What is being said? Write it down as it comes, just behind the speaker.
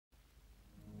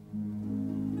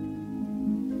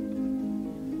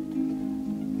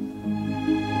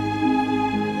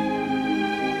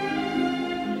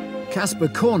Casper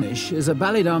Cornish is a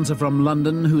ballet dancer from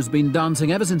London who's been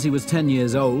dancing ever since he was 10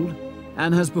 years old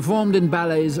and has performed in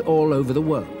ballets all over the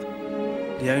world.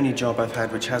 The only job I've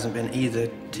had which hasn't been either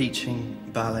teaching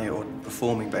ballet or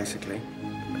performing, basically,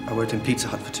 I worked in Pizza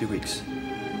Hut for 2 weeks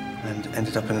and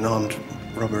ended up in an armed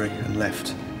robbery and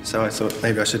left. So I thought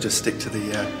maybe I should just stick to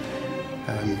the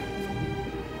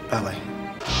ballet.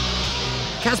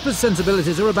 Casper's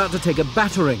sensibilities are about to take a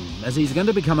battering as he's going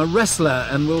to become a wrestler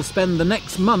and will spend the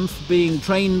next month being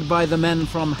trained by the men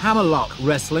from Hammerlock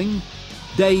Wrestling,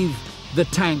 Dave the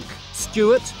Tank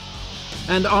Stewart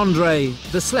and Andre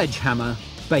the Sledgehammer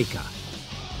Baker.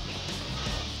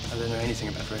 I don't know anything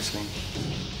about wrestling.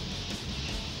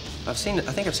 I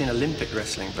think I've seen Olympic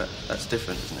wrestling, but that's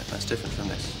different, isn't it? That's different from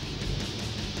this.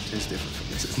 It is different from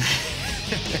this, isn't it?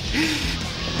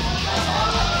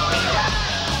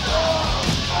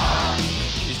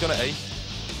 He's going to eat,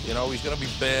 you know, he's going to be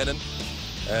burning.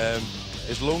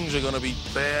 His lungs are going to be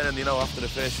burning, you know, after the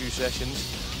first few sessions.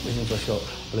 Looking for a shot,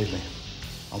 believe me.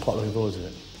 I'm quite looking forward to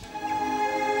it.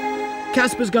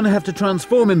 Casper's going to have to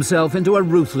transform himself into a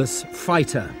ruthless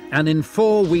fighter, and in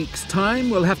 4 weeks'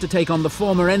 time will have to take on the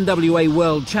former NWA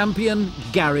World Champion,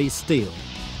 Gary Steele.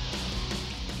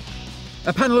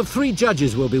 A panel of 3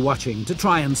 judges will be watching to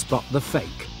try and spot the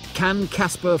fake. Can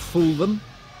Casper fool them?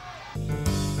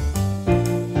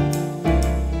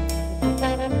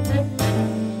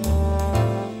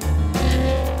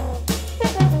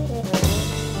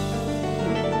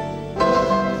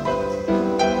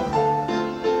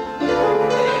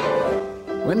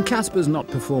 When Casper's not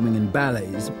performing in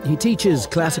ballets, he teaches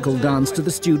classical dance to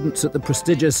the students at the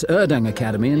prestigious Erdang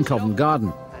Academy in Covent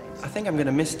Garden. I think I'm going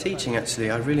to miss teaching,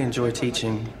 actually. I really enjoy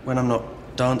teaching when I'm not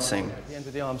dancing. The end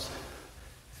of the arms.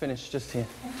 Finish just here.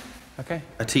 Okay?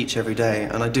 I teach every day,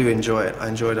 and I do enjoy it. I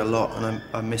enjoy it a lot, and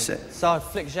I miss it. So,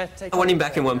 flick jet, take... I want him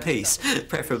back in one piece,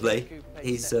 preferably.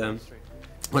 He's one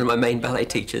of my main ballet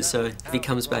teachers, so if he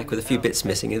comes back with a few bits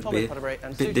missing, it'll be a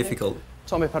bit difficult.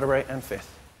 Tommy Padre and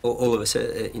fifth. All of us,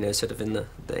 you know, sort of in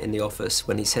the office,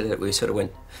 when he said it, we sort of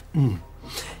went,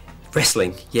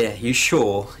 wrestling, yeah, you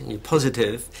sure? You're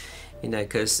positive? You know,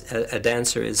 because a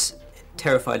dancer is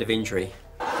terrified of injury.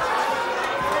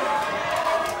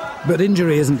 But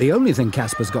injury isn't the only thing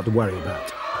Casper's got to worry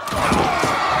about.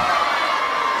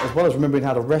 As well as remembering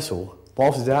how to wrestle,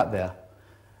 whilst he's out there,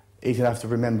 he's going to have to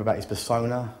remember about his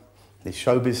persona, his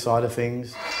showbiz side of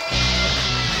things.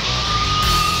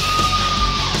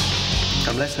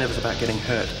 I'm less nervous about getting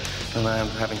hurt than I am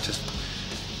having to...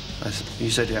 You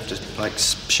said you have to, like,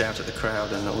 shout at the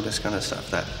crowd and all this kind of stuff.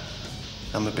 That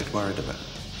I'm a bit worried about.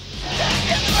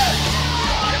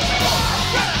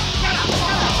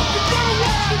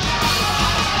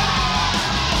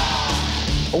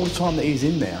 All the time that he's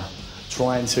in there,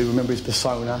 trying to remember his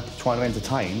persona, trying to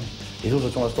entertain, he's also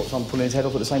trying to stop someone pulling his head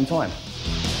off at the same time.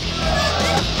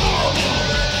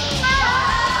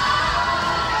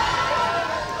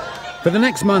 For the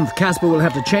next month, Casper will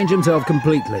have to change himself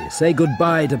completely, say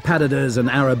goodbye to pas de deux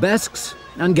and arabesques,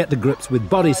 and get to grips with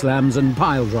body slams and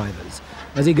pile drivers,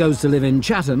 as he goes to live in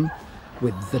Chatham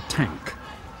with the Tank.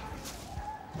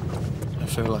 I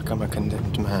feel like I'm a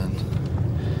condemned man.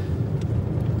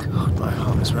 God, my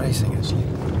heart is racing, actually.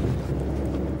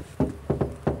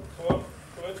 Come on.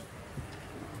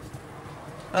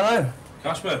 Hello.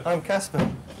 Casper. I'm Casper.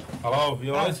 Hello,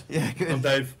 you all right? Yeah, good. I'm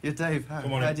Dave. You're Dave.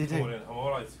 Come on How in. do you do? Come on in. I'm all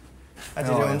right. How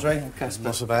do you do, Andre? I'm Casper.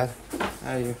 Not so bad.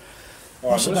 How are you?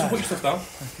 All right, so let's put your stuff down.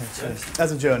 Okay, cheers. How's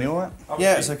the journey, all right?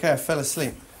 Yeah, it's okay. I fell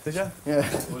asleep. Did you? Yeah.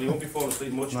 Well, you won't be falling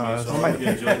asleep much, No, mate, so I hope you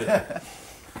enjoyed it.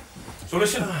 So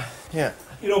listen, Yeah.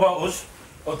 you know about us,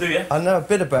 or do you? I know a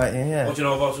bit about you, yeah. What do you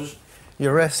know about us?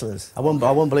 You're wrestlers. I won't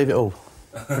believe it all.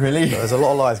 Really? There's a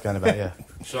lot of lies going about, yeah.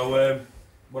 So,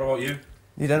 what about you?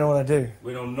 You don't know what I do.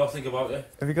 We know nothing about you.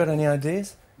 Have you got any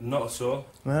ideas? Not at all.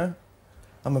 No?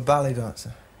 I'm a ballet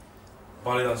dancer.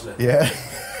 Ballet dancer. Yeah.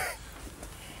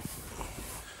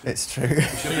 It's true. You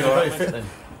should be all right, mate. then.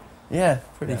 Yeah,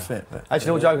 pretty fit. But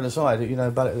Actually, all joking aside, you know,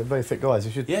 ballet, they're very fit guys.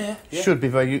 He should, Yeah. should be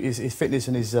very... His fitness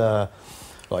and his, like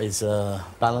his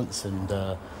balance and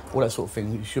all that sort of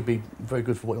thing, it should be very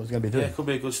good for what he's going to be doing. Yeah, it could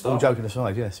be a good All start. joking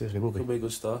aside, yeah, seriously, it will be. Could be a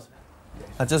good start.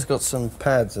 I just got some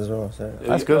pads as well, so...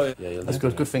 That's good. Yeah, That's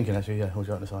good. Good thinking, actually, yeah, all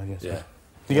joking aside, yes. Yeah.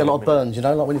 You get a lot of burns, you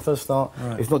know, like when you first start.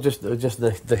 Right. It's not just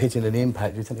the hitting and the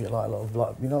impact. You tend to get like a lot of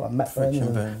like mat burns,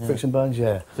 Friction burn, yeah. friction burns.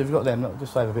 Yeah. So if you've got them,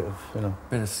 just save a bit of, you know.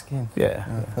 Bit of skin. Yeah.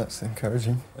 Oh, that's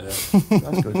encouraging. Yeah.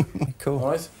 That's good. Cool. All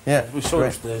right? Yeah. We saw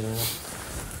great. it today, didn't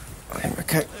we?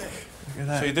 Okay. Look at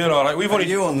that. So you're doing all right. We've Are only...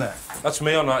 you on that? That's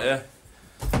me on that, yeah.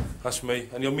 That's me.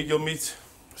 And you'll meet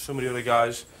some of the other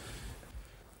guys.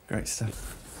 Great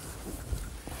stuff.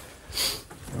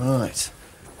 Right.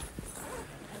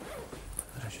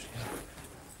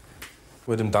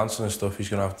 With him dancing and stuff, he's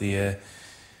going to have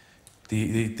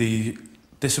the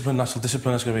discipline, natural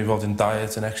discipline that's going to be involved in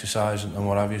diet and exercise and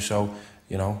what have you. So,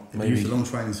 you know, maybe... Use the long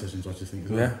training sessions, I just think.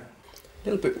 Yeah. A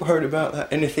little bit worried about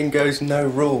that. Anything goes, no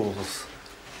rules.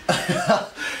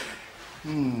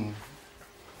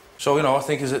 So, you know, I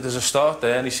think there's a start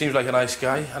there, and he seems like a nice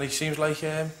guy, and he seems like,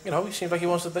 you know, he seems like he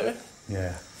wants to do it.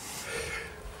 Yeah.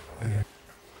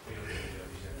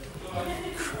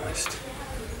 Christ.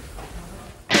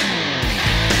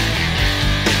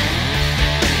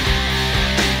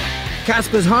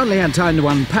 Casper's hardly had time to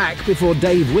unpack before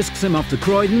Dave whisks him off to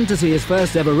Croydon to see his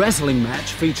first ever wrestling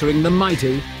match featuring the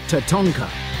mighty Tatonka.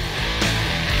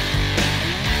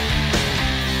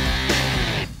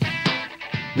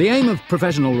 The aim of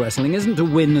professional wrestling isn't to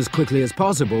win as quickly as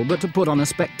possible, but to put on a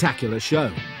spectacular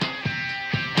show.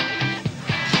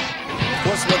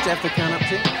 What's do you have to count up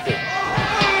to?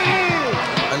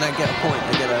 And they get a point,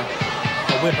 they get a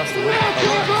win, that's the win.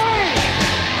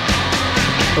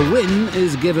 A win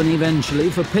is given eventually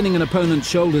for pinning an opponent's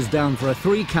shoulders down for a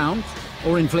 3 count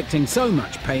or inflicting so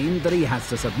much pain that he has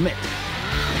to submit.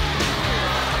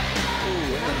 Ooh,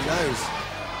 in the nose.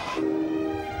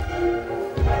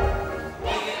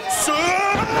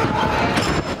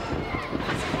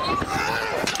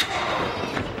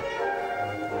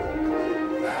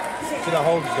 See that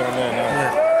hold he's going there now?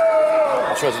 Yeah.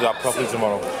 I'll try to do that properly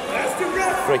tomorrow.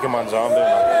 Break a man's arm doing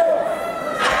that.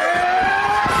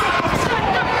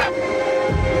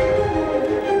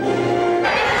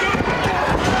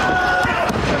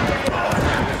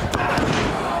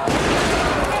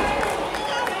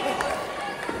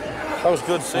 That was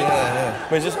good, see? Yeah.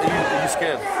 I mean, are you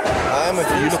scared? I am of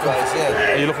these guys,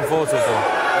 yeah. Are you looking forward to it, though?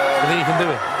 You think you can do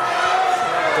it?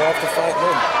 Do I have to fight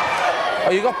them?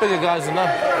 Oh, you got bigger guys than that.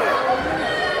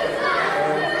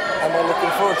 Am I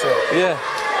looking forward to it? Yeah.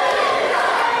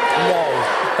 No.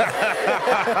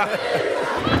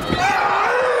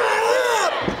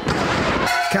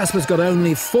 Casper's got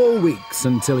only 4 weeks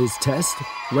until his test,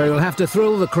 where he'll have to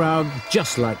thrill the crowd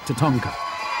just like Tatonka.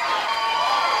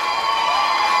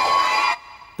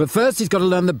 But first he's got to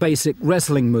learn the basic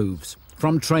wrestling moves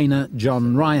from trainer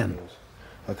John Ryan.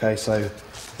 Okay, so I'm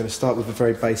going to start with a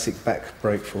very basic back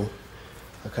break fall.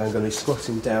 Okay, I'm going to be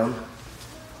squatting down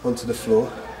onto the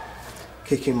floor,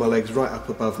 kicking my legs right up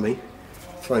above me,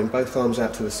 throwing both arms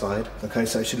out to the side. Okay,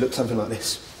 so it should look something like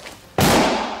this.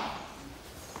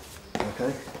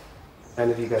 Okay, and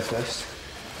if you go first.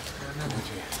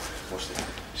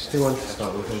 Just do one to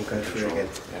start with and we'll go through again.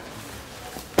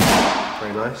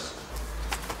 Very nice.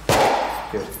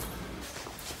 Good.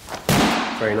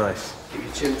 Very nice. Keep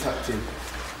your chin tucked in.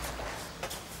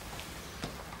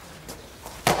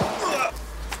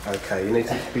 Okay, you need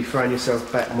to be throwing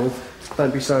yourself back more.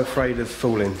 Don't be so afraid of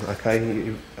falling,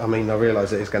 okay? I mean, I realise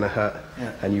that it's going to hurt,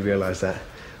 and you realise that,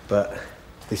 but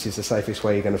this is the safest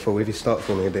way you're going to fall. If you start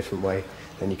falling a different way,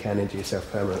 then you can injure yourself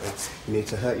permanently. You need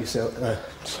to hurt yourself...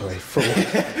 fall.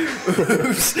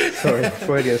 Oops. Sorry,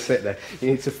 Freudian slip there.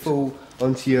 You need to fall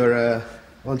onto your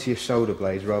shoulder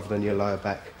blades rather than your lower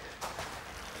back.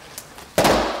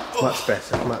 Much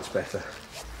better, much better.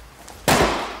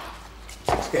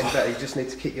 It's getting better. You just need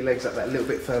to kick your legs up that little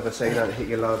bit further so you don't hit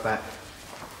your lower back.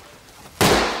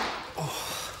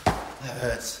 Oh, that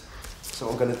hurts. So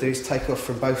what I'm going to do is take off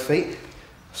from both feet.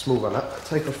 Small run up.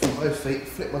 Take off from both feet,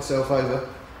 flip myself over,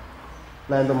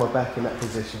 land on my back in that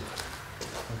position.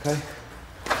 Okay?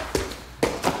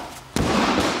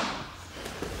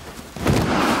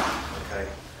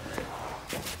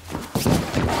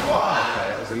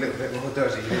 A little bit more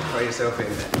dodgy, you didn't throw yourself in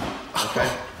there. Okay?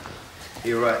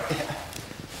 You're right.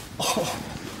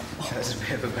 That was a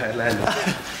bit of a bad landing.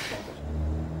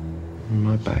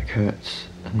 My back hurts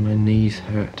and my knees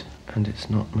hurt, and it's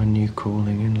not my new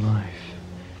calling in life.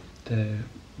 The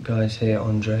guys here,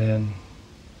 Andre and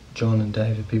John and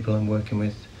David, people I'm working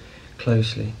with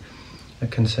closely, are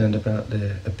concerned about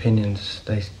the opinions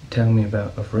they tell me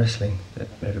about of wrestling, that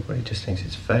everybody just thinks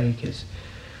it's fake, it's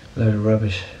a load of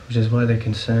rubbish, which is why they're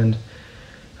concerned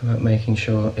about making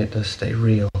sure it does stay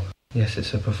real. Yes,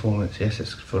 it's a performance, yes,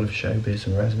 it's full of showbiz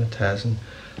and razzmatazz and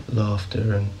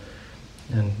laughter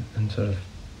and sort of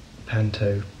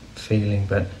panto feeling,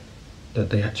 but that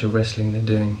the actual wrestling they're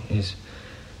doing is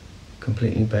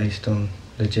completely based on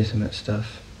legitimate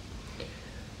stuff.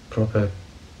 Proper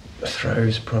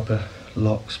throws, proper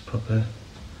locks, proper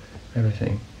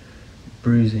everything.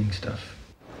 Bruising stuff.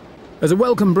 As a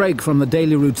welcome break from the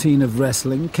daily routine of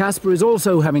wrestling, Casper is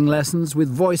also having lessons with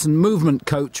voice and movement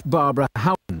coach Barbara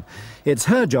Houghton. It's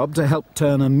her job to help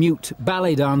turn a mute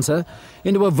ballet dancer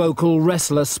into a vocal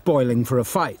wrestler spoiling for a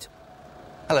fight.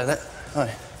 Hello there.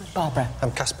 Hi. Barbara.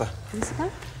 I'm Casper.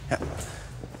 Yeah.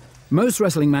 Most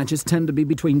wrestling matches tend to be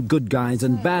between good guys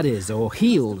and baddies, or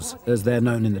heels, as they're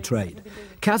known in the trade.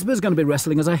 Casper's going to be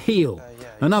wrestling as a heel,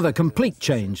 another complete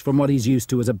change from what he's used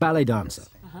to as a ballet dancer.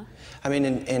 I mean,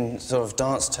 in sort of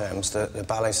dance terms, the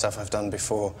ballet stuff I've done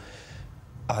before,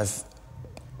 I've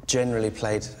generally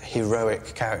played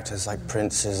heroic characters like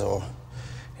princes, or,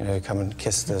 you know, come and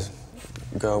kiss the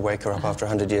girl, wake her up after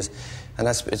 100 years. And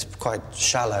it's quite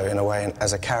shallow in a way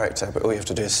as a character, but all you have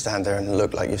to do is stand there and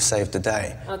look like you've saved the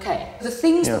day. OK. The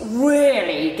things that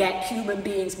really get human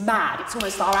beings mad, it's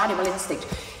almost our animal instinct,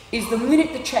 is the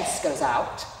minute the chest goes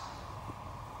out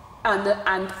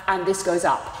and this goes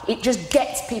up. It just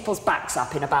gets people's backs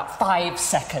up in about 5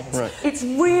 seconds. Right. It's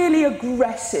really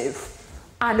aggressive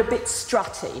and a bit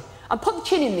strutty. And put the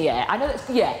chin in the air. I know that's...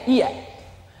 Yeah.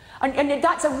 And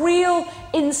that's a real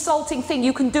insulting thing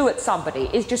you can do at somebody,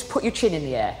 is just put your chin in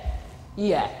the air.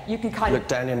 Yeah, you can kind of... Look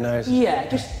down your nose. Yeah,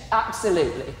 just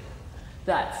absolutely.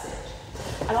 That's it.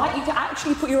 I like you to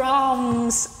actually put your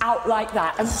arms out like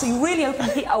that, and so you really open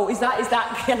the... Oh, is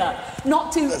that killer?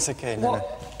 Not too... That's okay, no.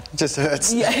 It just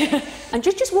hurts. Yeah. And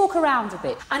just walk around a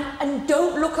bit, and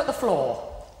don't look at the floor.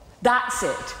 That's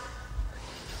it.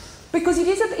 Because it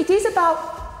is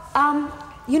about...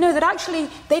 you know, that actually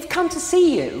they've come to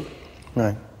see you.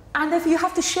 Right. And therefore you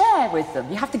have to share with them.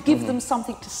 You have to give them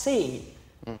something to see.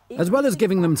 As well as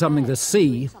giving them something to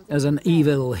see, as an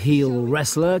evil heel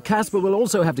wrestler, Casper will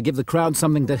also have to give the crowd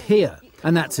something to hear.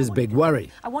 And that's his big worry.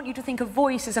 I want you to think of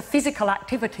voice as a physical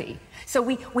activity. So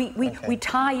we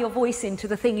tie your voice into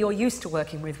the thing you're used to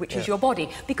working with, which is your body,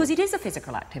 because it is a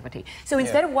physical activity. So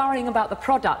instead of worrying about the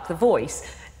product, the voice,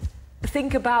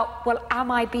 think about, well, am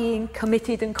I being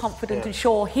committed and confident and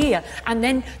sure here? And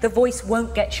then the voice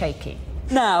won't get shaky.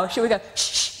 Now, shall we go?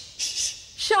 Shh,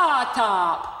 shut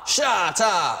up. Shut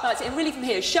up. That's it. And really from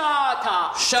here, shut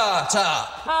up. Shut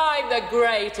up. I'm the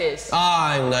greatest.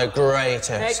 I'm the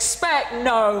greatest. Expect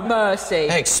no mercy.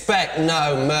 Expect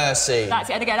no mercy. That's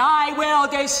it. And again, I will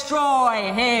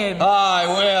destroy him. I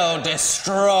will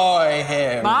destroy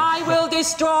him. I will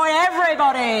destroy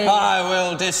everybody. I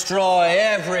will destroy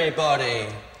everybody.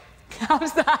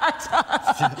 How's that?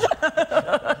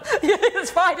 Yeah, it's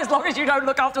fine as long as you don't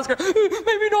look after us.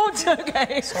 Maybe not.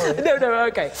 Okay. Sorry. No,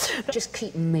 okay. Just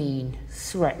keep mean,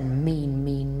 threaten,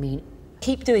 mean.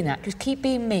 Keep doing that. Just keep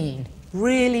being mean.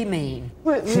 Really mean.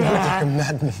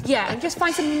 Yeah, and just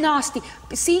find some nasty...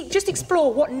 See, just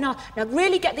explore what... Now,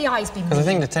 really get the eyes be mean. Because I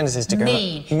think the tendency is to go...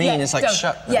 Mean. Mean is like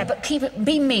shut them. Yeah, but keep it...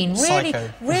 Be mean.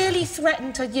 Really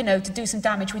threaten to, you know, to do some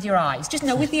damage with your eyes. Just,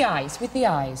 no, with the eyes.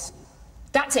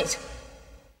 That's it.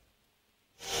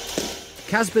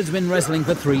 Casper's been wrestling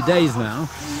for 3 days now.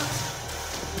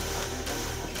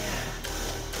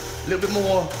 A little bit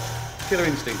more killer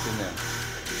instinct in there.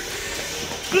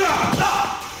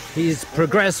 He's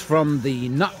progressed from the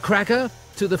nutcracker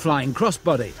to the flying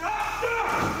crossbody.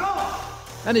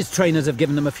 And his trainers have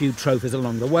given them a few trophies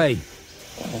along the way.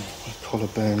 Oh, my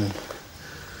collarbone. And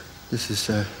this is,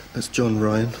 that's John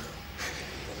Ryan.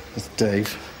 That's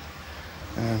Dave.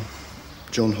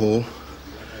 John Hall.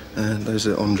 And those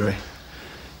are Andre.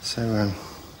 So,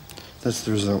 that's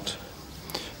the result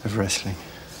of wrestling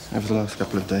over the last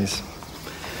couple of days.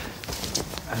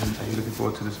 And are you looking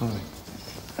forward to this morning?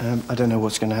 I don't know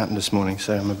what's going to happen this morning,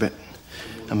 so I'm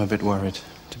a bit worried,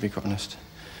 to be quite honest.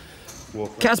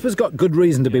 Casper's got good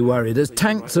reason to be worried, as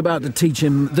Tank's about to teach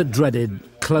him the dreaded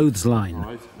clothesline. All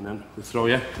right, and then we throw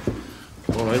you.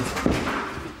 All right.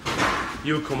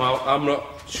 You come out. I'm not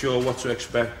sure what to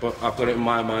expect, but I've got it in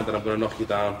my mind that I'm going to knock you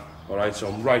down. All right, so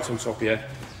I'm right on top of you.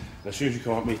 And as soon as you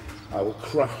come at me, I will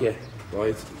crack you,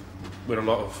 right, with a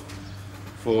lot of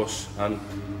force, and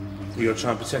you're going to try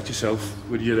and protect yourself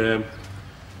with your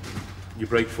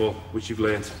break fall, which you've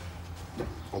learned.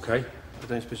 Okay? I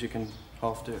don't suppose you can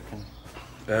half do it, can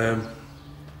you?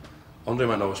 Andre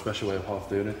might know a special way of half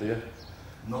doing it, do you?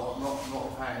 Not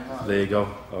hanging up. There you go,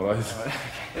 all right.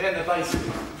 Then the basic,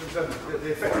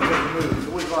 the effect of the move is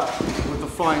always like with the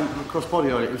flying cross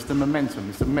body on it. It's the momentum.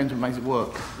 It's the momentum that makes it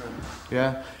work.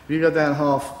 Yeah. If you go down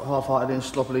half-hearted and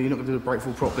sloppily, you're not going to do the break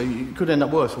fall properly. You could end up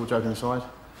worse. All joking aside.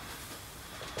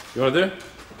 You want to do it?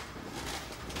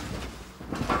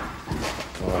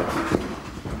 All right.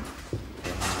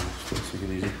 Let's take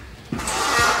it easy.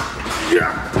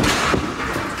 Yeah.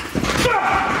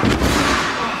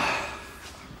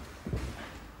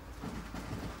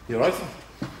 You all right?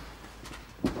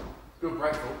 Good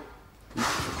break fall.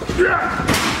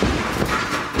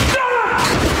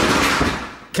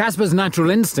 Casper's natural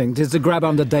instinct is to grab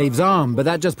under Dave's arm, but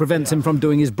that just prevents him from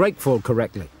doing his breakfall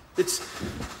correctly. It's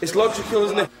logical,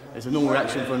 isn't it? It's a normal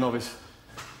reaction for a novice.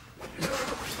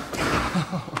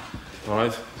 All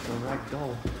right.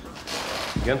 Ragdoll.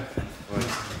 Again. All right.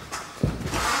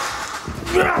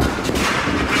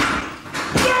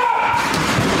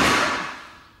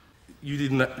 You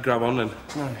didn't grab on then?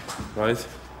 No. Right.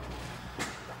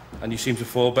 And you seem to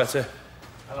fall better?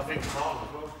 And I think harder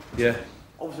as well. Yeah.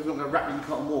 Obviously, we're not going to wrap you in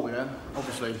cotton wool, yeah?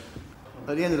 Obviously.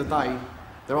 At the end of the day,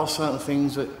 there are certain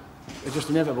things that are just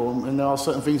inevitable, and there are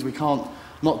certain things we can't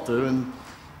not do, and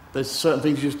there's certain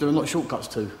things you just do not shortcuts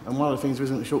to. And one of the things there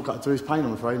isn't a shortcut to is pain,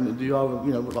 I'm afraid. And you are,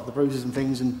 you know, like the bruises and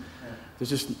things, and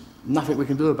there's just nothing we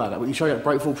can do about that. We can show you how to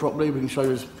break fall properly, we can show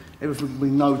you everything we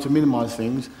know to minimise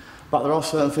things, but there are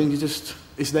certain things it's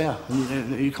there,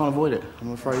 and you can't avoid it,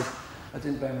 I'm afraid. I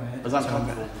didn't bang my head. Is that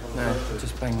comfortable? No, I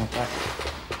just banged my back.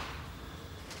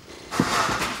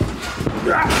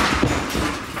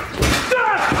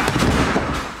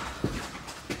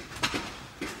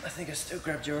 I think I still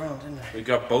grabbed your arm, didn't I? We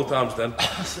grabbed both arms then.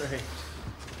 Sorry.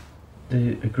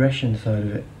 The aggression side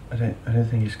of it, I don't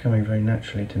think it's coming very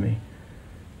naturally to me.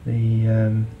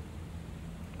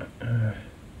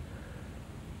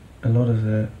 A lot of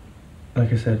the,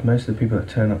 like I said, most of the people that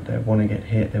turn up there want to get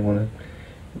hit, they want to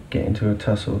get into a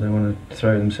tussle, they want to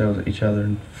throw themselves at each other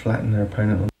and flatten their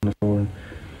opponent on the floor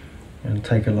and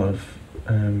take a lot of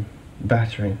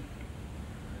battering.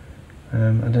 I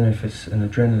don't know if it's an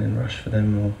adrenaline rush for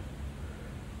them or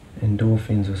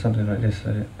endorphins or something like this.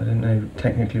 I don't know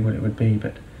technically what it would be,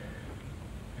 but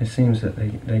it seems that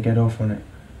they get off on it.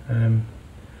 I'm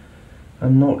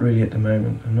not really at the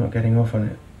moment. I'm not getting off on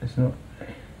it. It's not,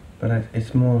 but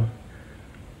it's more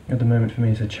at the moment for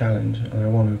me. It's a challenge, and I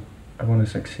want to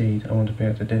succeed. I want to be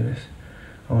able to do this.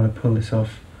 I want to pull this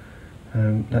off.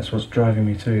 That's what's driving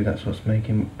me through. That's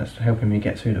helping me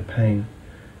get through the pain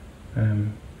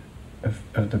of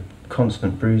the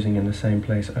constant bruising in the same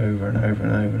place over and over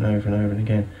and over and over and over and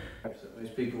again.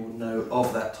 Most people would know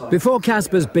of that type. Before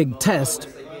Casper's big test,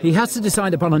 he has to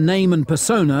decide upon a name and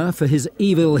persona for his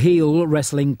evil heel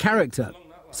wrestling character.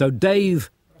 So Dave,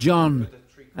 John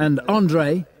and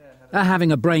Andre are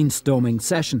having a brainstorming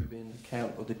session. The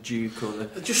Count or the Duke or the...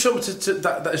 Just something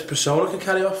that his persona can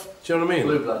carry off. Do you know what I mean?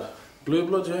 Blue blood. Blue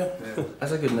blood, yeah.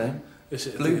 That's a good name. It's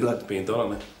Blue blood being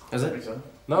done, isn't it? Is it?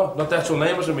 No, not the actual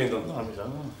name hasn't been done. No,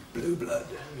 Blue blood.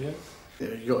 Yeah.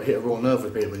 you've got to hit a raw nerve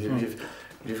with people.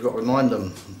 You've got to remind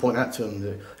them and point out to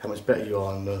them how much better you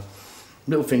are, and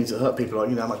little things that hurt people, like,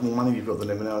 you know, how much more money you've got than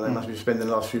them, and they must be spending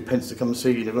the last few pence to come and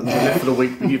see you. They've got nothing left for the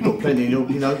week, but you've got plenty. And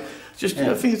you know, just you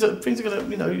know, things are going to,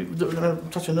 you know, that are going to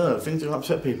touch a nerve. Things that are going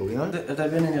to upset people. You know. Have there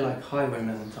been any like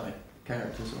highwayman type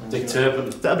characters? Or Dick Turpin.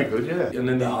 That'd be good, yeah. And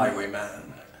then the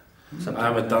highwayman.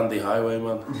 I'm a dandy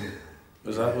highwayman.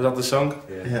 Was that the song?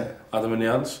 Yeah. Adam and the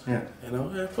Ants. Yeah. You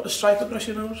know, put a stripe across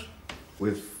your nose.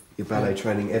 With your ballet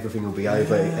training, everything will be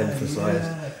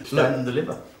over-emphasised. Stand and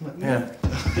deliver. Yeah.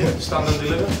 Yeah, stand and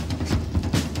deliver.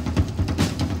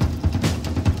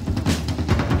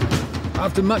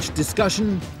 After much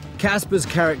discussion, Casper's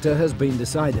character has been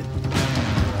decided.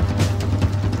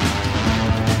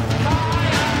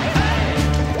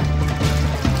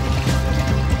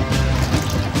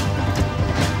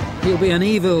 He'll be an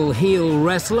evil heel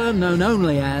wrestler known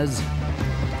only as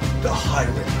The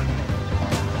Highwayman.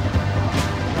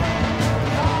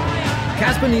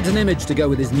 Casper needs an image to go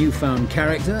with his newfound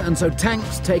character, and so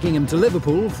Tank's taking him to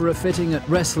Liverpool for a fitting at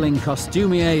wrestling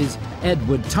costumiers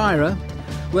Edward Tyra,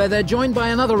 where they're joined by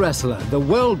another wrestler, the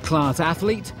world-class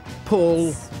athlete Paul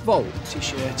Volt.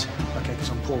 T-shirt, okay, because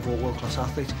I'm Paul Volt, world-class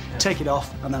athlete. Take it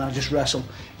off, and then I just wrestle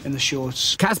in the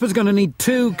shorts. Casper's going to need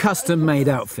two custom-made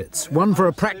outfits, one for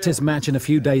a practice match in a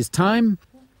few days' time,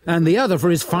 and the other for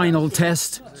his final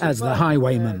test as the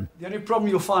Highwayman. The only problem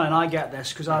you'll find, and I get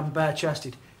this because I'm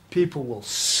bare-chested, people will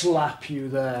slap you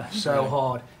there so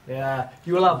hard. Yeah,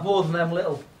 you will have more than them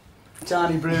little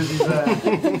tiny bruises there.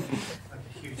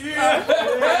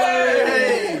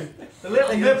 Hey! The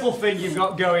little nipple thing you've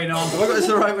got going on. Have I got this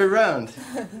the right way round?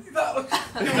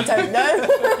 I don't know.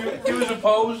 Give us a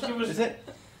pose. Give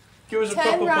us a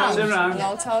proper pose. Turn round. And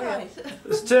I'll tell you.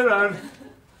 Let's turn round.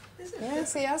 Yeah,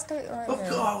 see, I was got it the right way.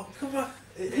 Oh, come on.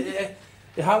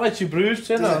 It highlights your bruise,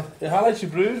 you know. It highlights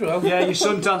your bruise, well. Yeah, your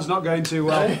suntan's not going too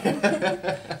well.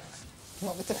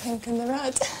 What with the pink and the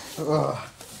red?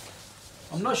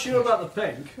 I'm not sure about the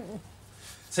pink.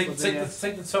 Take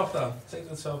the top down. Take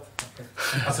the top. Okay.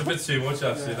 That's a bit too much,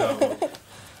 actually, though.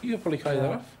 You can probably carry that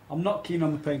off. I'm not keen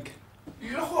on the pink.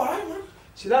 You're alright, man.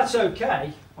 See, that's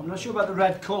okay. I'm not sure about the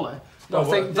red colour. No, I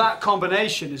think that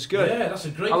combination is good. Yeah, that's a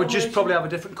great I would just combination. probably have a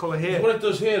different colour here. What it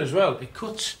does here as well, it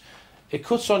cuts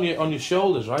on your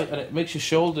shoulders, right? And it makes your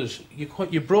shoulders,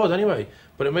 you're broad anyway,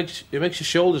 but it makes your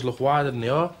shoulders look wider than they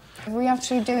are. Are we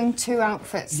actually doing 2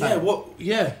 outfits?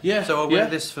 Yeah, yeah. So I'll wear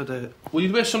this for the... Well,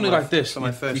 you'd wear something like this. For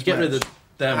my first you get rid of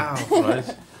them,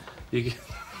 right? You get...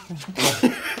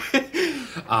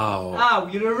 Ow. Ow,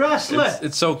 you're a wrestler!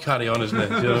 It's so carry on, isn't it?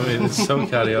 Do you know what I mean? It's so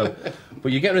carry on.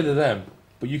 But you get rid of them,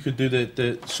 but you could do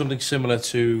the something similar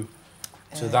to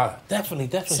that. Definitely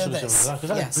something similar to that,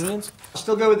 because that's brilliant.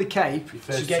 Still go with the cape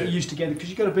to get used to getting, because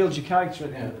you've got to build your character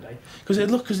at the end of the day.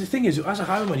 Because the thing is, as a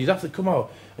highwayman, you'd have to come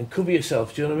out and cover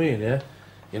yourself. Do you know what I mean? Yeah,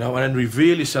 you know, and then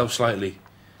reveal yourself slightly.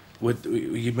 With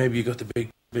maybe you got the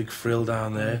big frill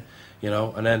down there, you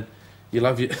know, and then you'll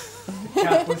have your.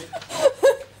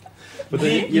 But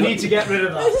then you need to get rid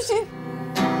of that.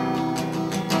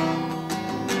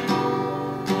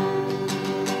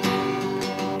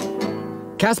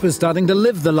 Casper's starting to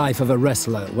live the life of a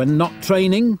wrestler. When not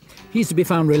training, he's to be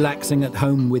found relaxing at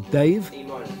home with Dave,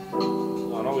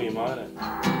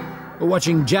 or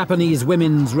watching Japanese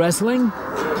women's wrestling,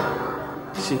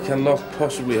 She cannot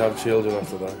possibly have children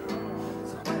after that.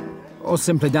 or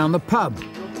simply down the pub.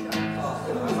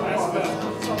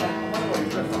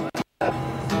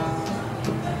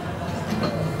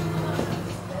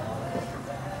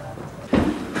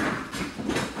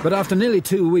 But after nearly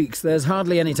 2 weeks, there's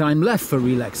hardly any time left for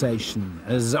relaxation,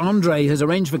 as Andre has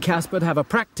arranged for Casper to have a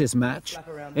practice match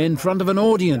in front of an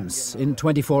audience in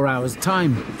 24 hours'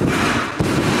 time.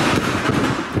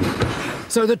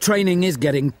 So the training is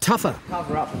getting tougher.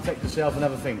 Cover up, protect yourself and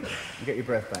have a think, and get your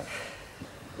breath back.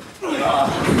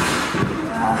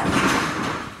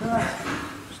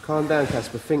 Just calm down,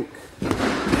 Casper, think.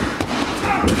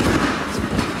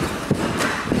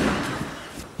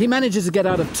 He manages to get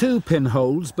out of 2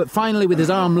 pinholes, but finally, with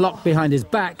his arm locked behind his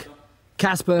back,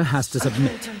 Casper has to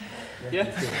submit.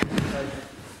 Yeah.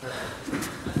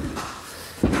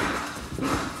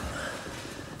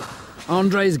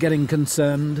 Andre's getting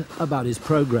concerned about his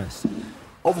progress.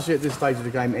 Obviously, at this stage of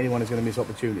the game, anyone is going to miss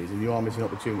opportunities, and you are missing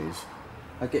opportunities.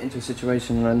 I get into a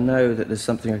situation and I know that there's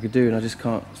something I could do and I just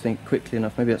can't think quickly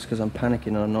enough. Maybe that's because I'm panicking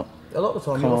and I'm not. A lot of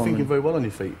the time, you're not thinking very well on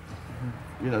your feet.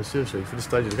 You know, seriously, for this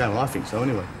stage of the game, well, I think so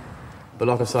anyway. But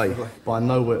like I say, by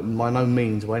no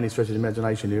means, by any stretch of the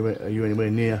imagination, are you anywhere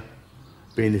near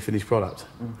being the finished product.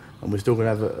 And we're still going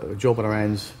to have a job on our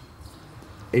hands,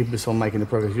 even beyond making the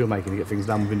progress you're making, to get things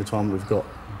done within the time we've got.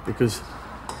 Because,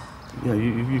 you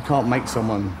know, you can't make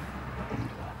someone,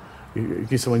 you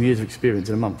give someone years of experience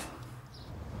in a month.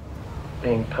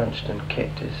 Being punched and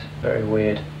kicked is very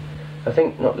weird. I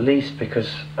think not least because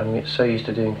I'm so used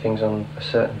to doing things on a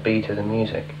certain beat of the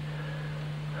music.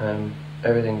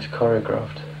 Everything's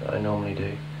choreographed that I normally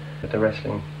do. With the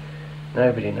wrestling,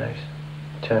 nobody knows.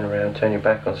 Turn around, turn your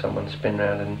back on someone, spin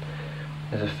round and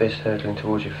there's a fist hurtling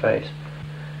towards your face.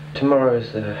 Tomorrow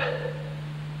is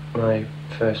my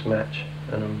first match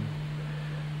and I'm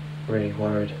really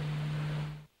worried.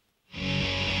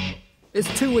 It's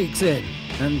 2 weeks in,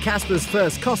 and Casper's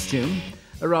first costume,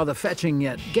 a rather fetching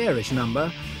yet garish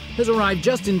number, has arrived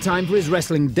just in time for his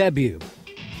wrestling debut.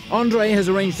 Andre has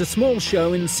arranged a small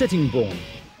show in Sittingbourne,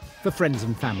 for friends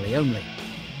and family only.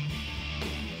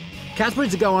 Casper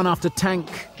is to go on after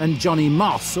Tank and Johnny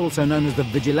Moss, also known as the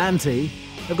Vigilante,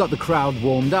 have got the crowd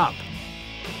warmed up.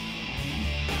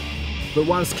 But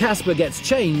whilst Casper gets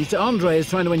changed, Andre is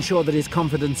trying to ensure that his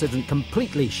confidence isn't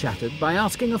completely shattered by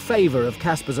asking a favour of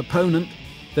Casper's opponent,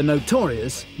 the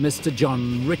notorious Mr.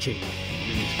 John Ritchie.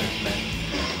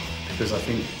 Because I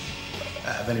think,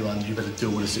 out of anyone, you better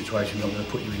deal with the situation I'm going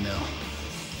to put you in now.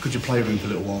 Could you play with him for a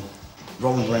little while?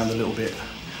 Roll him around a little bit.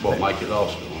 What, make it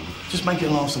last a little while? Just make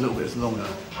it last a little bit longer.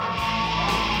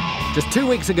 Just 2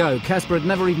 weeks ago, Casper had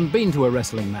never even been to a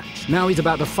wrestling match. Now he's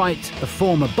about to fight a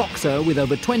former boxer with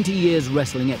over 20 years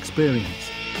wrestling experience.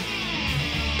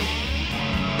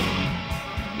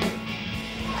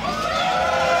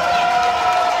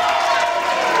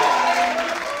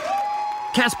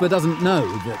 Casper doesn't know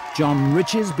that John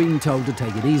Ritchie's been told to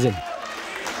take it easy.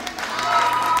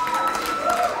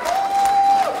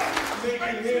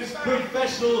 Making his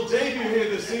professional debut here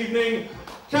this evening,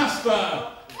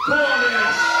 Casper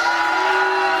Cornish.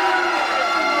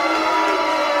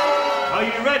 Are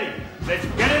you ready? Let's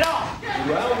get it on.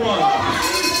 Round one.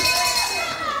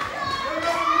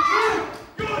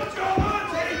 Good job,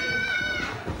 Auntie.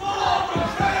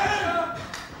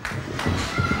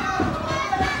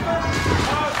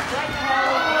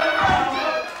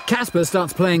 Casper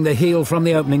starts playing the heel from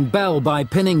the opening bell by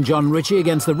pinning John Ritchie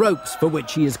against the ropes, for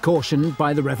which he is cautioned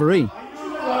by the referee.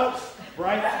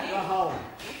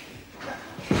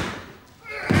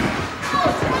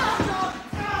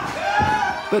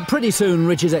 But pretty soon,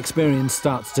 Richie's experience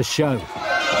starts to show.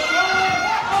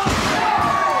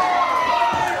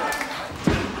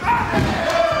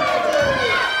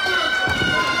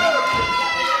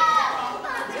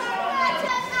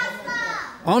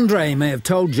 Andre may have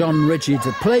told John Ritchie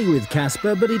to play with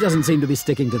Casper, but he doesn't seem to be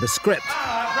sticking to the script. Break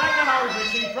the hold,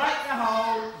 Richie, break the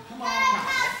hold. Come on,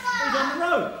 Casper. He's on the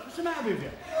road. What's the matter with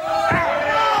you?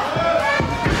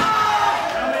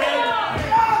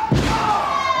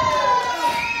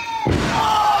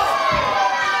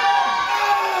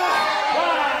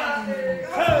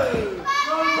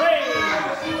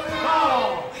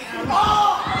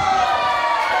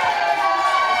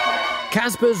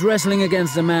 Casper's wrestling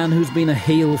against a man who's been a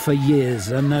heel for years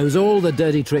and knows all the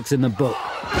dirty tricks in the book.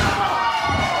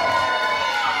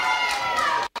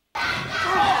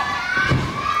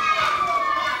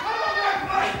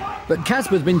 But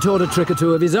Casper's been taught a trick or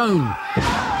two of his own,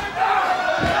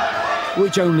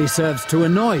 which only serves to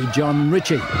annoy John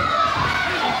Ritchie.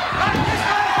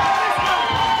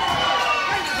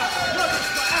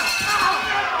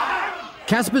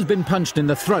 Casper's been punched in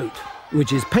the throat,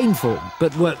 which is painful,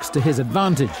 but works to his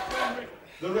advantage.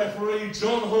 The referee,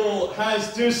 John Hall,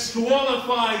 has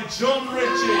disqualified John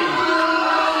Ritchie.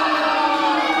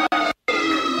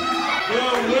 The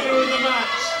winner of the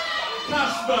match,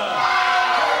 Casper.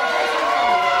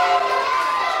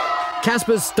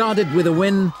 Casper's started with a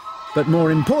win, but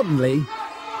more importantly,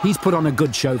 he's put on a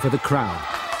good show for the crowd.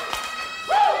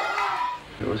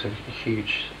 It was a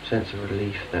huge sense of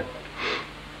relief that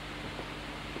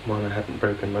one, I hadn't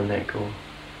broken my neck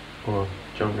or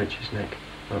John Ritchie's neck.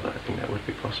 Not that I think that would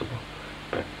be possible,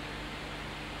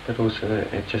 but also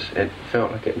it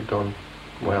felt like it had gone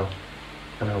well,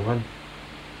 and I won.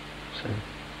 So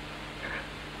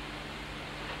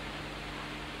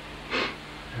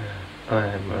I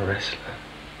am a wrestler.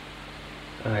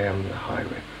 I am the High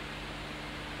Rip.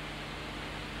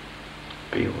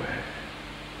 Beware.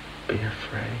 Be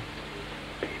afraid.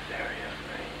 Be very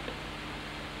afraid.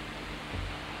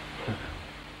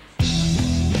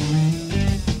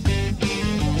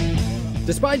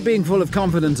 Despite being full of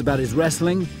confidence about his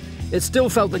wrestling, it still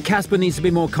felt that Casper needs to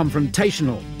be more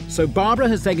confrontational, so Barbara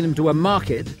has taken him to a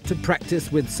market to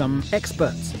practice with some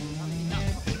experts.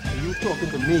 Are you talking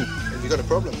to me? Have you got a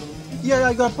problem? Yeah,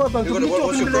 I got a problem.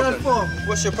 What's your problem?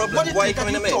 What's your problem? Why are you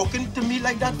coming to me? Talking to me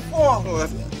like that for? Oh,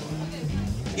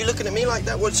 you looking at me like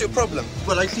that? What's your problem?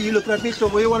 Well, I see you looking at me, so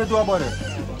what do you want to do about it?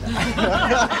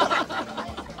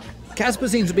 Casper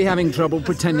seems to be having trouble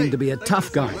pretending to be a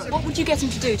tough guy. What would you get him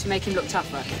to do to make him look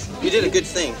tougher? You did a good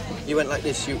thing. You went like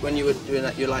this. When you were doing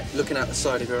that, you're like looking out the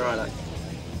side of your eye, like.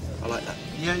 I like that.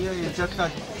 Yeah, just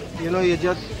that. You know, you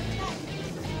just.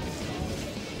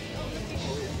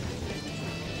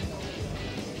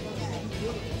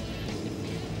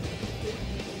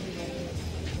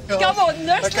 Come on,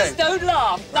 wrestlers don't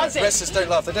laugh. That's it. Wrestlers don't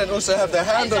laugh. They don't also have their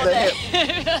hand on their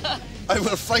hip. I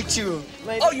will fight you.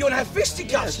 Maybe. Oh, you want to have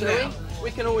fisticuffs now?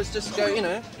 We can always just go, you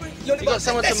know. You got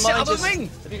someone to mind just. Ring.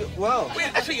 Have you got, well,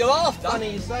 That's what you're after.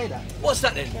 Funny you say that. What's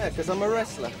that then? Yeah, because I'm a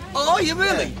wrestler. Oh, are you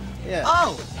really? Yeah.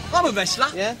 Oh, I'm a wrestler.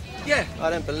 Yeah? Yeah. I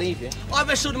don't believe you. I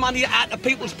wrestle the money out of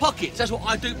people's pockets. That's what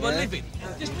I do for a living.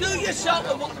 Just do yourself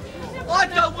a what. I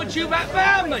don't want you back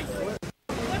round me.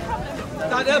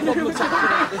 Don't have a problem.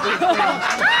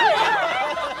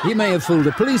 He may have fooled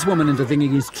a policewoman into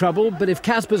thinking he's trouble, but if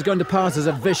Casper's going to pass as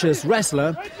a vicious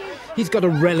wrestler, he's got to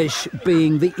relish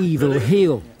being the evil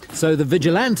heel. So the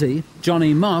vigilante,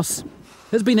 Johnny Moss,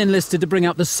 has been enlisted to bring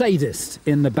out the sadist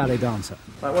in the ballet dancer.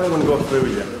 Right, what I want to go through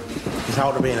with you is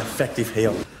how to be an effective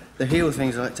heel. The heel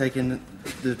things are like taking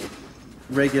the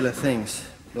regular things,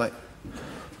 like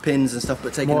pins and stuff,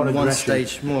 but taking them one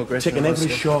stage more aggressive. Taking every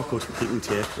shortcut you can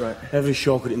take. Right. Every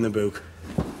shortcut in the book.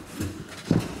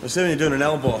 Instead of you doing an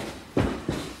elbow,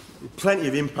 plenty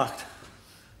of impact.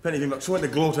 Plenty of impact. Something to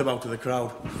gloat about to the crowd.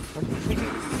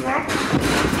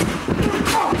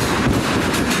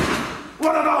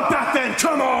 What about that then?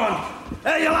 Come on!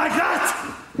 Hey, you like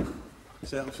that?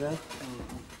 See what I'm saying?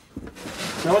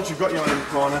 Now once you've got your in the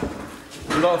corner,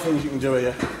 there's a lot of things you can do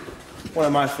here. One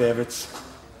of my favourites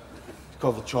is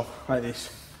called the chop, like this.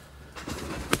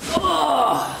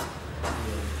 Oh!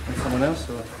 Someone else?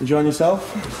 Or? Enjoying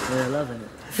yourself? Yeah, loving it.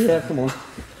 Yeah, come on.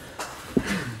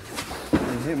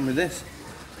 You hit him with this?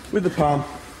 With the palm.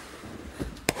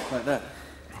 Like that?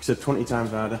 Except 20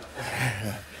 times harder.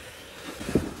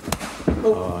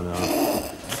 Oh no.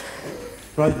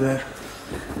 Right there.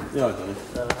 Yeah, I've done it.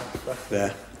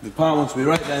 There. The palm wants to be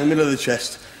right there in the middle of the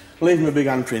chest. Leave him a big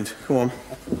handprint. Come on.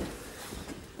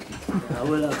 Yeah, I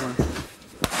will have one.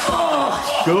 Oh!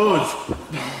 Good.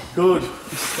 Good.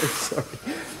 So sorry.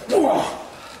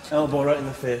 elbow right in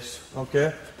the face,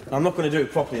 okay? I'm not going to do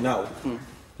it properly now.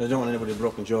 I don't want anybody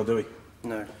broken jaw, do we?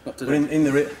 No, not But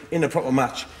today. in a proper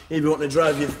match, you'd be wanting to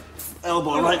drive your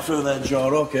elbow right through their jaw,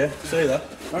 okay? See that?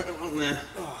 Right there.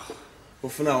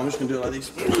 But for now, I'm just going to do it like this.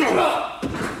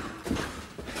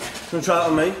 Come try it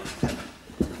on me.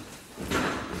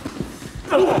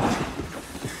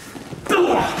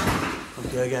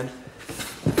 Okay, again.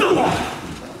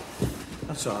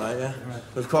 That's alright, yeah?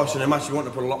 But of course, in a match, you want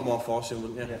to put a lot more force in,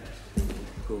 wouldn't you? Yeah.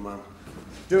 Cool, man.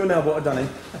 Do an elbow to Danny.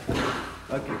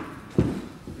 Okay.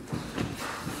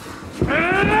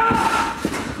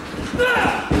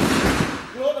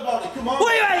 What about it? Come on.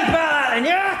 What, you ain't bad,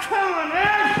 yeah? Come on,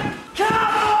 man! Come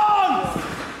on!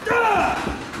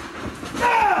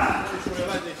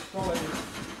 Like this. Come on, like this.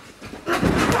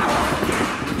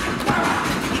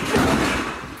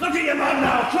 Look at your man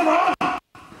now, come on!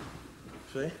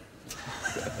 See?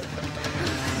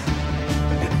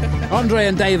 Andre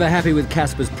and Dave are happy with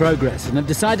Casper's progress and have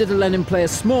decided to let him play a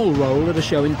small role at a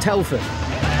show in Telford.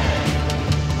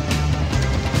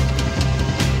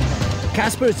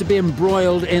 Casper is to be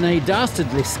embroiled in a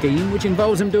dastardly scheme which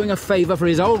involves him doing a favour for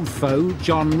his old foe,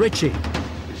 John Ritchie.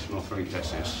 This is my friend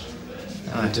Cassius.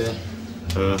 I do.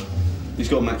 He's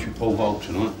got a match with Paul Volt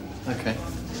tonight. Okay.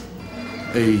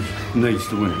 He needs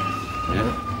to win it,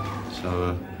 yeah?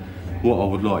 So, what I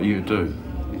would like you to do,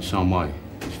 in some way,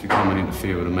 is to come and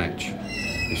interfere with the match.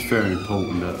 It's very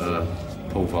important that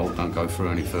Paul Volt don't go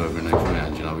through any further in these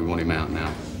rounds, you know, we want him out now.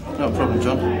 No problem,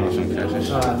 John. I think Cassius.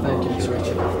 All right, thank you, Mr.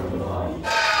 Richard.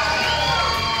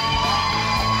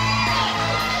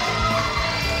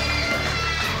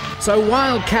 So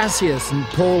while Cassius and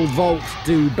Paul Volt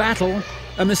do battle,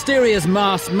 a mysterious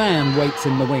masked man waits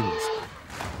in the wings.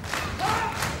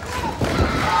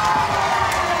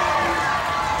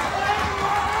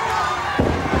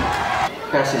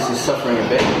 Cassius is suffering a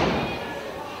bit.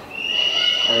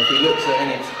 And if he looks at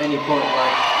any point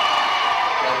like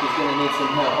he's going to need some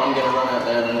help, I'm going to run out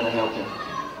there and I'm going to help him.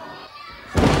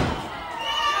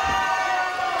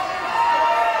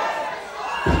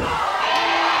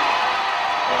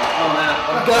 Right, I'm out.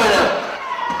 I'm going out.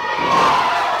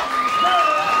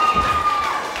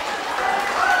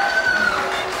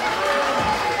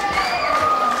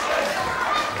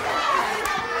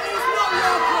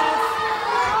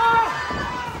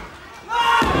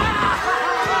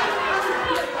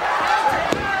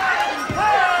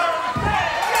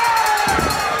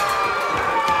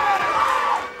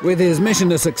 With his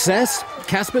mission a success,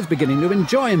 Casper's beginning to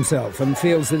enjoy himself and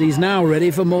feels that he's now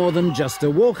ready for more than just a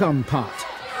walk-on part.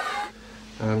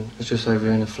 It was just over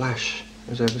in a flash. It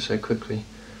was over so quickly.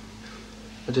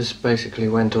 I just basically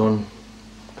went on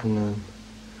and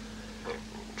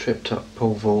tripped up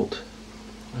Paul Vault,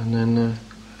 and then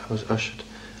I was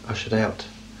ushered out.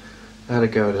 I had a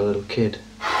go at a little kid.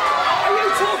 Are you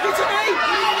talking to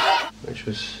me? Which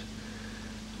was,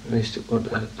 at least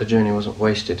the journey wasn't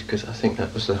wasted, because I think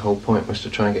that was the whole point, was to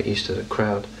try and get used to the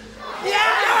crowd.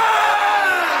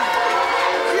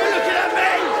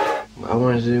 I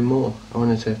wanted to do more. I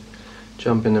wanted to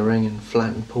jump in the ring and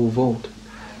flatten Paul Vault.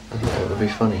 I thought that would be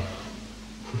funny.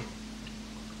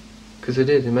 Because it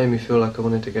did. It made me feel like I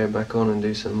wanted to go back on and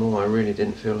do some more. I really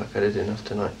didn't feel like I did enough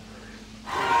tonight.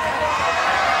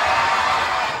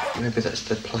 Maybe that's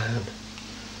the plan.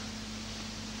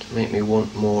 To make me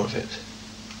want more of it.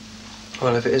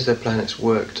 Well, if it is their plan, it's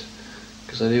worked.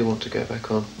 Because I do want to go back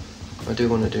on. I do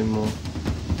want to do more.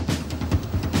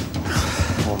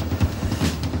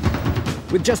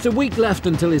 With just a week left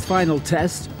until his final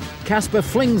test, Casper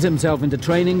flings himself into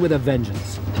training with a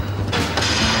vengeance.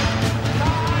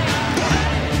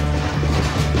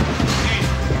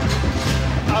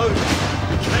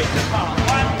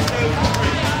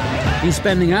 He's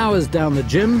spending hours down the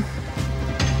gym,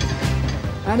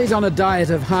 and he's on a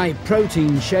diet of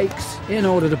high-protein shakes in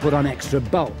order to put on extra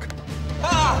bulk.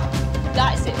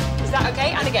 That's it. Is that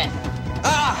okay? And again.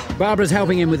 Barbara's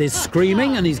helping him with his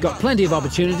screaming, and he's got plenty of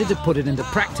opportunity to put it into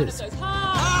practice. Tuck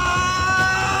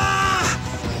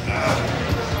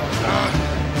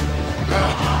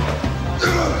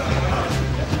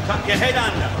your head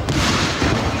under.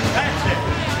 That's it.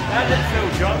 How does it feel,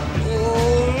 John?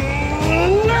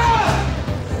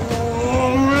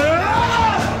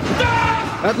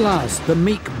 At last, the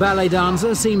meek ballet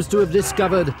dancer seems to have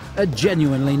discovered a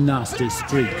genuinely nasty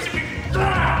streak.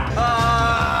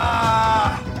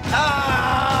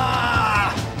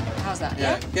 How's that?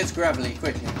 Yeah, it gets gravelly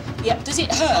quickly. Yeah. Does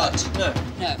it hurt? No.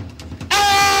 No.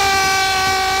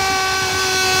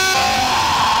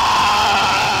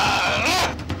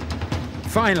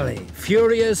 Finally,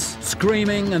 furious,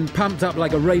 screaming and pumped up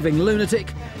like a raving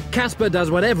lunatic, Casper does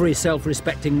what every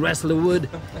self-respecting wrestler would.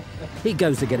 He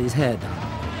goes to get his hair done.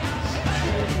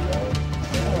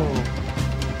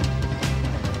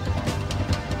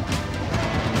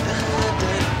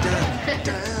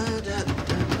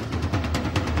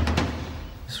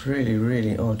 It's really,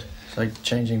 really odd. It's like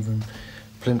changing from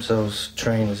plimsolls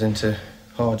trainers into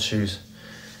hard shoes,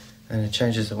 and it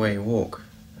changes the way you walk.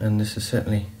 And this has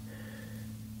certainly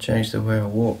changed the way I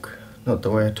walk, not the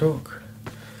way I talk,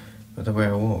 but the way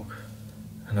I walk.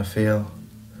 And I feel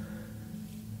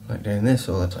like doing this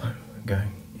all the time,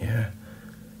 going, yeah,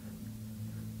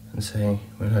 and saying,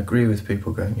 when I agree with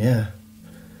people, going, yeah,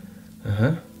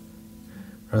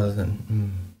 rather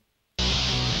than,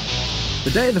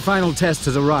 The day of the final test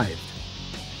has arrived.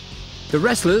 The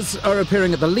wrestlers are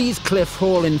appearing at the Lees Cliff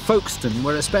Hall in Folkestone,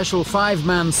 where a special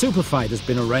 5-man super fight has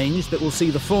been arranged that will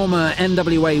see the former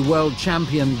NWA World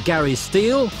Champion Gary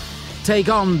Steele take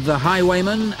on the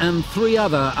Highwayman and 3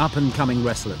 other up-and-coming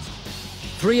wrestlers.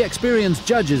 3 experienced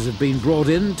judges have been brought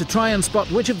in to try and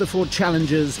spot which of the 4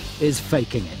 challengers is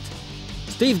faking it.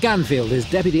 Steve Ganfield is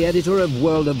deputy editor of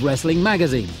World of Wrestling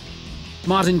magazine.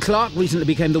 Martin Clark recently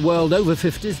became the world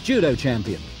over-50s judo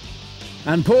champion.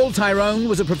 And Paul Tyrone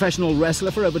was a professional wrestler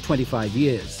for over 25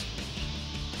 years.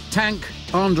 Tank,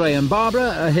 Andre and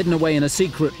Barbara are hidden away in a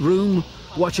secret room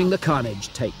watching the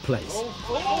carnage take place.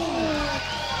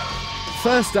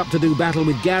 First up to do battle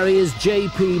with Gary is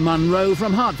J.P. Munro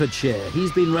from Hertfordshire.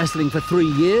 He's been wrestling for 3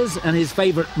 years and his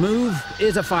favourite move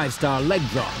is a 5-star leg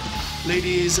drop.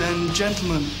 Ladies and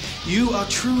gentlemen, you are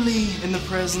truly in the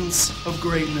presence of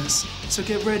greatness. So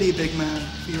get ready, big man,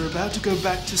 for you're about to go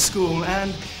back to school,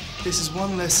 and this is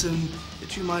one lesson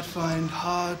that you might find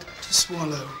hard to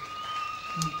swallow.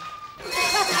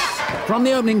 From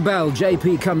the opening bell,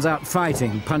 JP comes out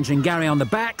fighting, punching Gary on the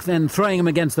back, then throwing him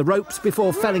against the ropes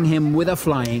before felling him with a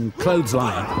flying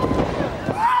clothesline.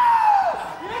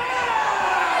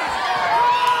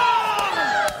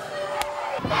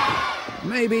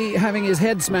 Maybe having his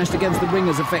head smashed against the ring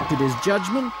has affected his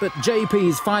judgment, but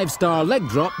JP's 5-star leg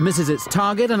drop misses its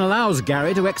target and allows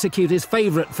Gary to execute his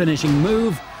favourite finishing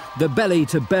move, the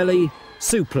belly-to-belly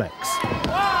suplex.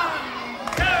 1,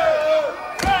 2,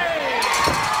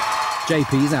 3!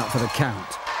 JP's out for the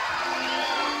count.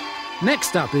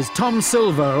 Next up is Tom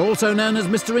Silver, also known as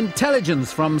Mr.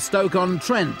 Intelligence from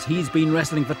Stoke-on-Trent. He's been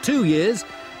wrestling for 2 years,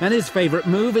 and his favourite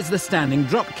move is the standing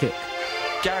drop kick.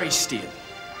 Gary Steele,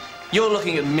 you're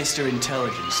looking at Mr.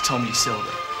 Intelligence, Tommy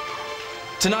Silver.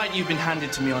 Tonight you've been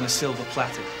handed to me on a silver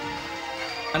platter,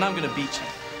 and I'm going to beat you.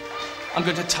 I'm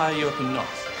going to tie you up in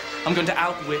knots. I'm going to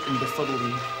outwit and befuddle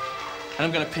you, and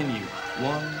I'm going to pin you.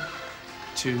 1,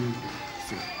 2,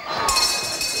 3.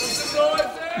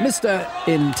 Mr.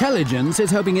 Intelligence is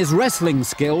hoping his wrestling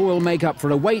skill will make up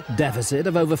for a weight deficit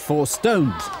of over 4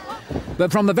 stones.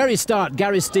 But from the very start,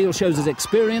 Gary Steele shows his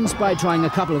experience by trying a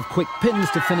couple of quick pins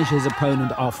to finish his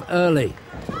opponent off early.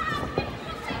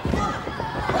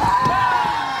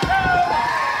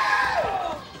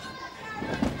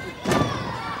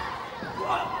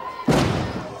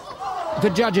 The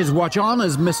judges watch on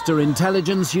as Mr.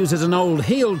 Intelligence uses an old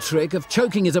heel trick of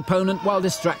choking his opponent while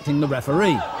distracting the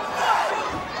referee.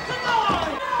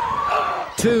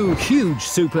 2 huge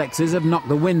suplexes have knocked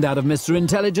the wind out of Mr.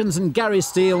 Intelligence, and Gary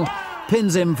Steele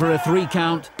pins him for a 3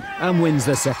 count and wins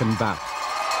the second bout.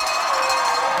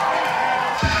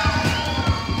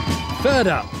 Third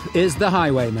up is the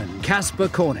Highwayman, Casper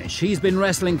Cornish. He's been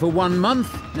wrestling for 1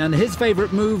 month, and his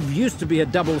favourite move used to be a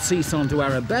double seesaw to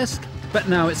arabesque, but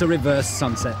now it's a reverse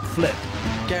sunset flip.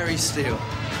 Gary Steele,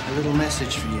 a little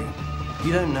message for you.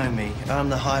 You don't know me, I'm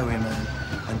the Highwayman,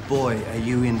 and boy, are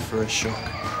you in for a shock.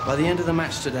 By the end of the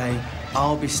match today,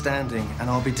 I'll be standing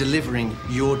and I'll be delivering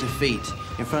your defeat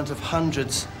in front of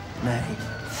hundreds, nay,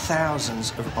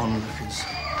 thousands of onlookers.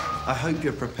 I hope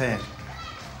you're prepared,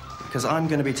 because I'm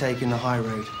going to be taking the high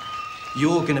road.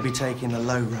 You're going to be taking the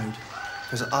low road,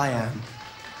 because I am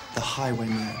the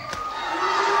Highwayman.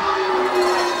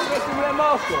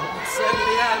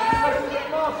 Certainly am.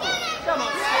 Come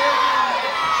on,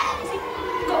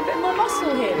 Got a bit more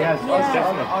muscle here. Yes, I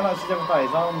noticed the other day,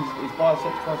 his arms, his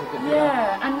biceps twice a bit bigger.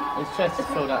 Yeah, and his chest is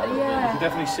filled out a little bit. You can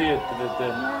definitely see it, the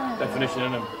definition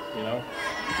in him, you know.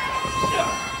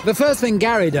 The first thing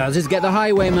Gary does is get the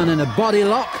Highwayman in a body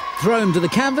lock, throw him to the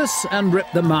canvas and rip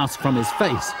the mask from his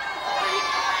face.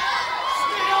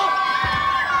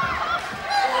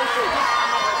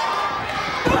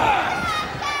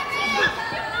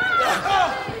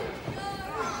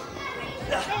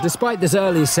 Despite this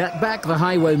early setback, the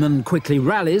Highwayman quickly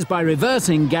rallies by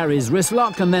reversing Gary's wrist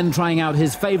lock and then trying out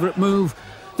his favourite move,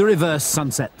 the reverse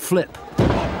sunset flip.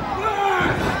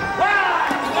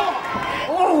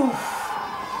 Oh!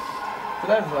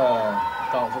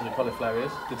 dancers with cauliflower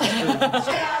ears.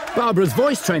 Barbara's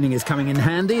voice training is coming in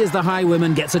handy as the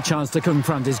highwayman gets a chance to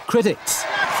confront his critics.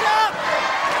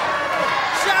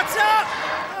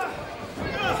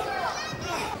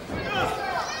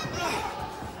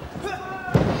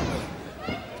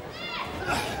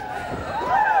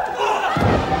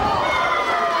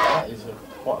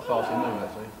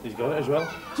 He's got it as well.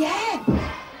 Yeah.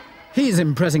 He's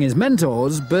impressing his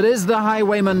mentors, but is the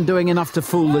highwayman doing enough to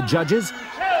fool the judges?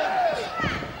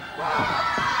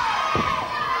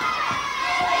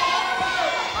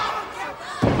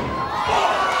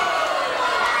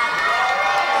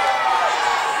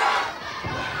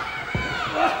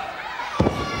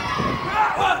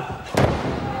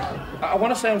 I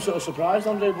want to say I'm sort of surprised,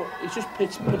 Andre, but it's just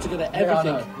put together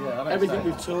everything. Everything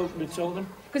we've told him.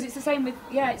 Because it's the same with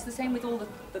all the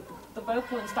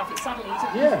vocal and stuff. It's suddenly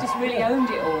he's just really owned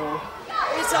it all.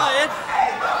 Are you tired?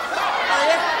 Are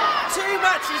you? 2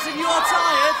 matches and you're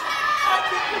tired?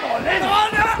 Come on then!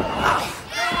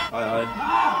 Aye.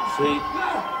 See?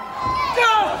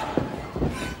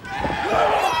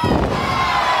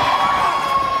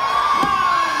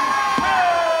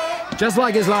 Just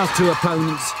like his last 2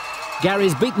 opponents,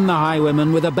 Gary's beaten the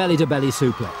highwayman with a belly-to-belly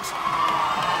suplex.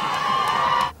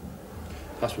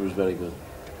 Casper was very good.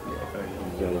 Yeah, very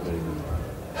good.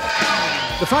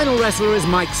 The final wrestler is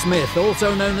Mike Smith,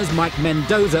 also known as Mike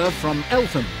Mendoza from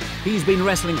Eltham. He's been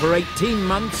wrestling for 18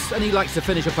 months and he likes to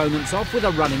finish opponents off with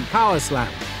a running power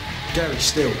slam. Gary's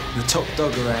still the top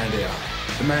dog around here.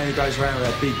 The man who goes around with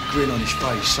a big grin on his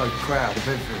face, so proud of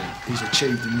everything he's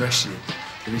achieved in wrestling,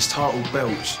 with his title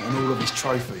belts and all of his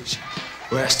trophies.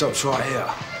 Well, that stops right here.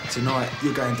 Tonight,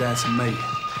 you're going down to me.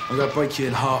 I'm going to break you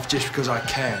in half just because I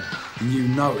can, and you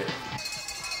know it.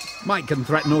 Mike can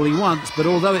threaten all he wants, but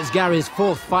although it's Gary's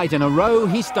 4th fight in a row,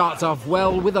 he starts off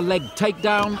well with a leg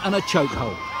takedown and a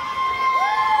chokehold.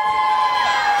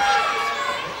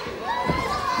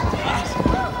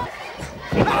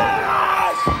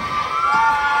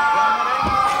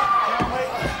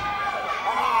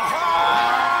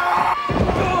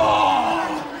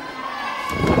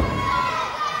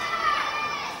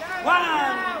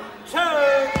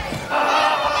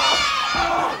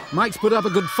 Mike's put up a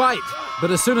good fight,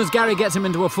 but as soon as Gary gets him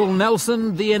into a full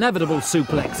Nelson, the inevitable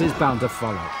suplex is bound to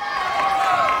follow. 1,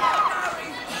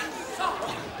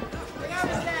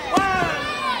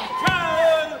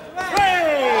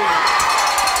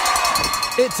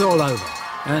 2, 3! It's all over,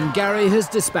 and Gary has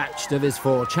dispatched of his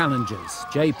 4 challengers.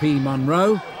 J.P.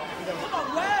 Monroe,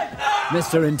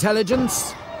 Mr.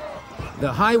 Intelligence,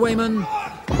 the Highwayman,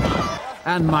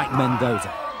 and Mike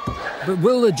Mendoza. But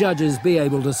will the judges be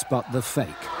able to spot the fake?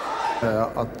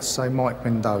 I'd say Mike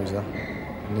Mendoza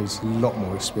needs a lot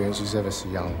more experience. He's ever so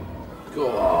young. Go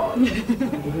on.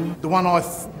 The one I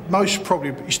most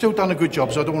probably... He's still done a good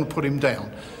job, so I don't want to put him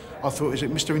down. I thought, is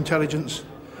it Mr. Intelligence?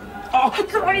 Oh,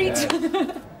 great!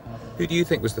 Who do you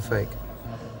think was the fake?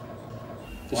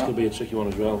 This could be a tricky one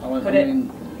as well. I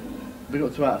mean, we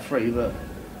got 2 out of 3, but...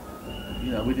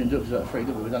 You know, we didn't do it for 2 out of 3,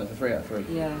 did we? We've done it for 3 out of 3.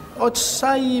 Yeah. I'd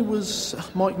say it was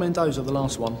Mike Mendoza, the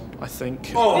last one, I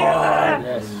think. Oh!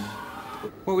 Yes.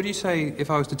 What would you say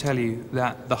if I was to tell you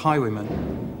that the highwayman,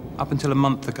 up until a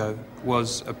month ago,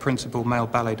 was a principal male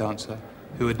ballet dancer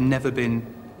who had never been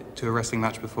to a wrestling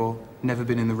match before, never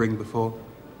been in the ring before,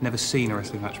 never seen a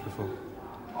wrestling match before?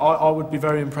 I would be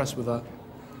very impressed with that.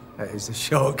 That is a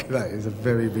shock. That is a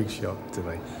very big shock to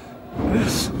me.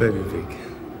 Very big.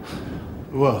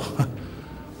 Well,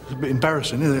 it's a bit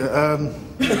embarrassing, isn't it?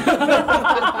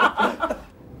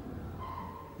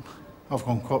 I've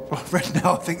gone quite red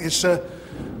now. I think it's...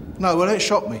 No, well, it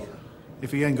shocked me.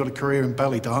 If he ain't got a career in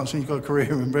ballet dancing, he's got a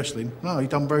career in wrestling. No, he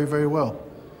done very, very well.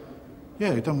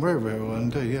 Yeah, he done very, very well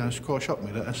indeed. Yeah, it's quite shocked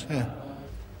me, that is, yeah.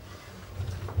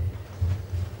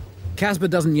 Casper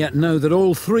doesn't yet know that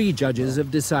all 3 judges have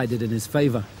decided in his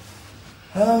favour.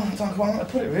 I don't quite know how to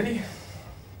put it, really.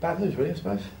 Bad news, really, I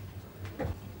suppose.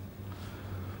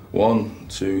 1,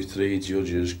 2, 3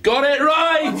 judges. Got it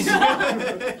right!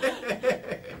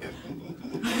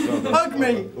 Hug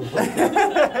me!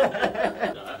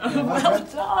 Well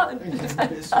done!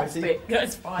 Fantastic.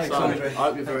 That's fine. I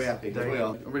hope you're very happy. We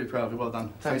are. I'm really proud of you. Well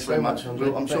done. Thanks very much.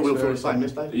 I'm sure we'll feel the same,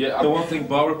 Miss Dave. Yeah, the one thing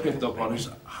Barbara picked up on is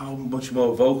how much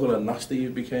more vocal and nasty you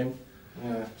became.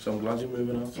 Yeah. So I'm glad you're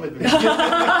moving on.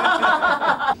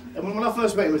 And when I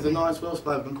first met him, he was the nice,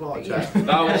 well-spoken, quiet chap.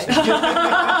 That was...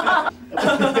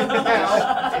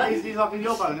 He's like a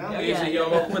yobbo now. Yeah, he's a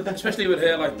yobbo, especially with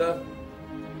hair like that.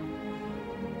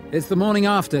 It's the morning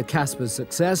after Casper's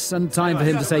success and time for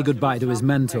him to say goodbye to his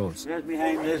mentors. There's me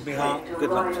hand, there's me heart. Good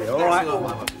luck to you, all right?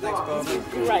 Thanks, Barbara.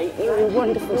 Great, you were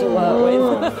wonderful to work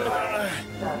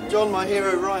with. John, my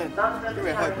hero, Ryan. Give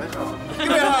me a hug, man. Give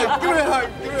me a hug, give me a hug,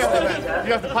 give me a hug, man.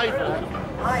 You have to pay for that.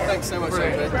 Thanks so much,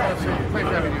 Andrew. Thanks for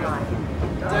having you.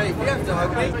 Dave, you have to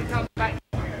hug me. Come back.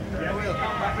 Yeah, we'll come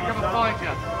back and come and find you.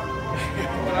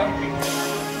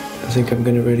 I think I'm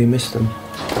going to really miss them.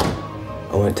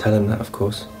 I won't tell them that, of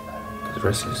course, because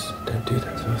wrestlers don't do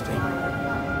that sort of thing.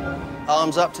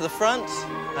 Arms up to the front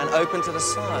and open to the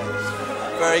side.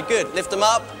 Very good. Lift them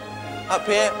up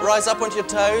here, rise up onto your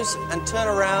toes and turn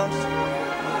around.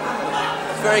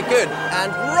 Very good.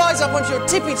 And rise up onto your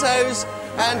tippy toes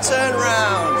and turn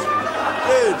round.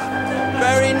 Good.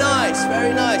 Very nice,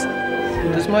 very nice.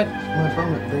 Does my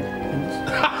vomit big?